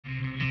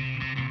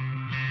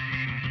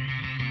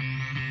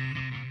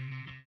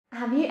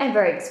Have you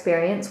ever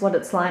experienced what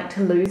it's like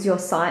to lose your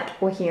sight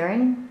or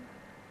hearing?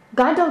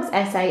 Guide Dogs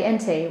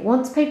SA/NT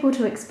wants people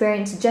to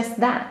experience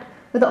just that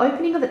with the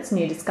opening of its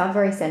new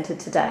Discovery Centre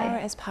today.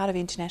 As part of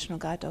International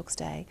Guide Dogs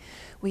Day,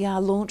 we are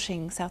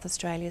launching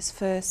Australia's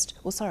first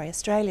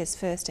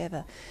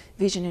ever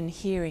Vision and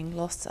Hearing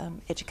Loss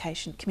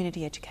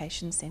Community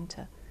Education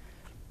Centre.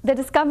 The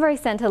Discovery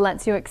Centre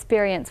lets you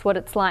experience what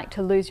it's like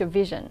to lose your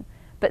vision,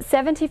 but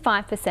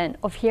 75%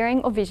 of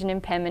hearing or vision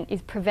impairment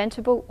is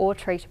preventable or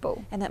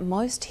treatable. And that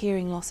most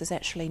hearing loss is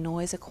actually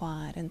noise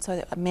acquired, and so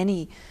that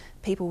many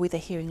people with a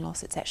hearing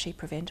loss, it's actually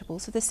preventable.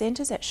 So the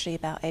centre is actually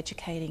about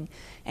educating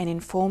and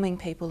informing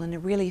people in a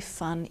really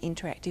fun,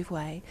 interactive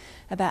way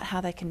about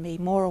how they can be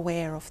more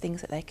aware of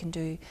things that they can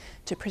do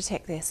to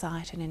protect their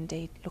sight and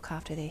indeed look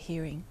after their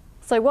hearing.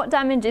 So what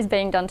damage is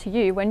being done to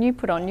you when you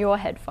put on your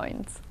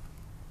headphones?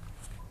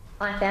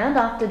 I found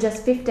after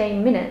just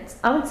 15 minutes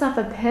I would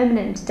suffer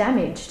permanent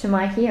damage to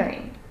my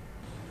hearing.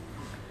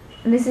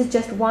 And this is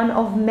just one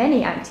of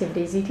many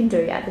activities you can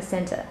do at the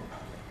centre.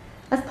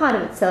 As part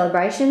of its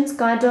celebrations,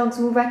 Guide Dogs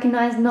will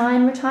recognise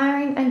 9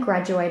 retiring and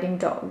graduating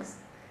dogs.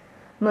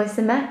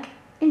 Melissa Mack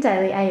in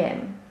Daily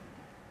AM.